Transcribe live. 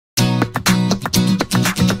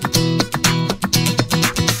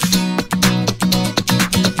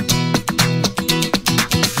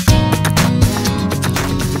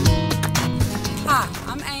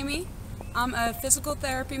a physical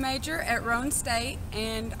therapy major at Roane State,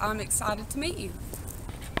 and I'm excited to meet you.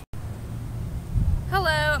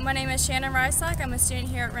 Hello, my name is Shannon Reisack. I'm a student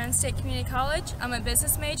here at Roane State Community College. I'm a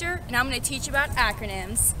business major, and I'm going to teach you about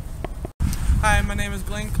acronyms. Hi, my name is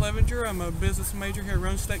Glenn Clevenger. I'm a business major here at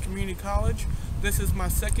Roane State Community College. This is my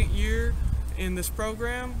second year in this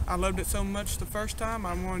program. I loved it so much the first time,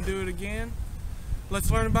 I want to do it again. Let's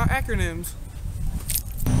learn about acronyms.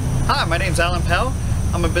 Hi, my name is Alan Powell.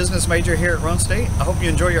 I'm a business major here at Roane State. I hope you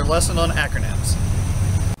enjoy your lesson on acronyms.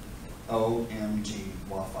 OMG,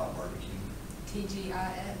 Wi-Fi barbecue.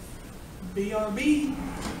 TGIF. BRB.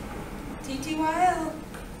 TTYL.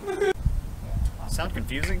 Sound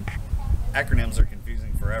confusing? Acronyms are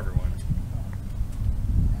confusing for everyone.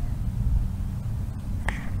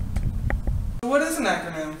 What is an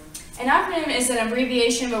acronym? An acronym is an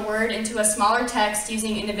abbreviation of a word into a smaller text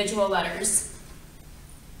using individual letters.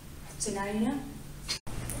 So now you know.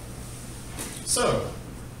 So,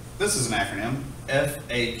 this is an acronym,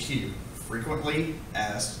 FAQ, Frequently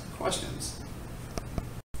Asked Questions.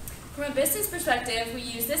 From a business perspective, we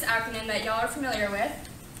use this acronym that y'all are familiar with,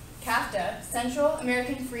 CAFTA, Central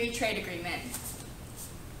American Free Trade Agreement.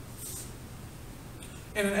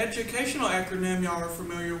 And an educational acronym y'all are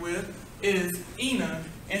familiar with is INA,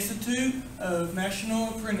 Institute of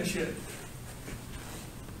National Apprenticeship.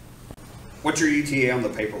 What's your ETA on the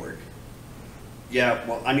paperwork? Yeah,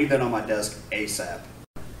 well, I need that on my desk ASAP.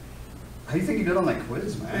 How do you think you did on that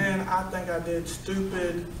quiz, man? Man, I think I did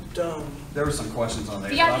stupid dumb. There were some questions on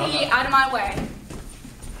there. VIP, out of my way.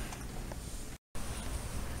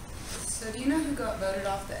 So do you know who got voted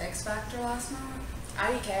off the X Factor last night?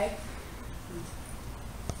 IDK.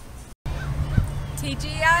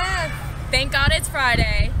 TGIF. Thank God it's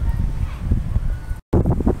Friday.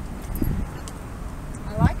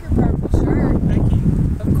 I like your purple shirt. Thank you.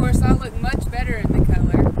 Of course, I look much better in the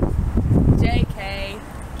color. JK.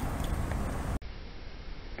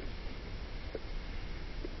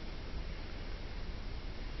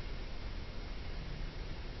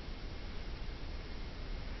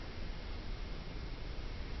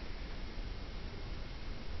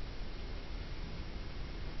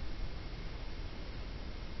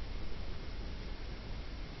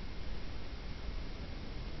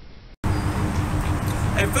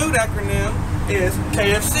 A food acronym is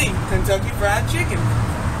KFC, Kentucky Fried Chicken.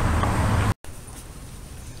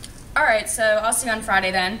 Alright, so I'll see you on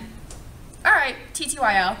Friday then. Alright,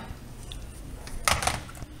 TTYL.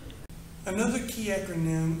 Another key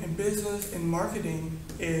acronym in business and marketing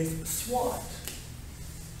is SWOT.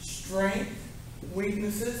 Strength,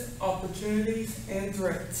 weaknesses, opportunities, and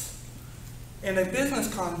threats. In a business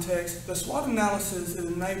context, the SWOT analysis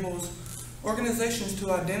enables organizations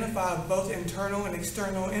to identify both internal and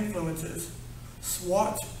external influences.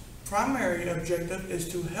 SWOT's primary objective is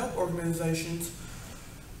to help organizations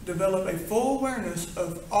develop a full awareness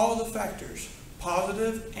of all the factors,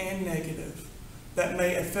 positive and negative, that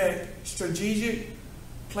may affect strategic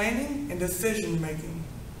planning and decision making.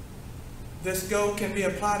 This goal can be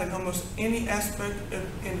applied in almost any aspect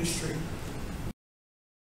of industry,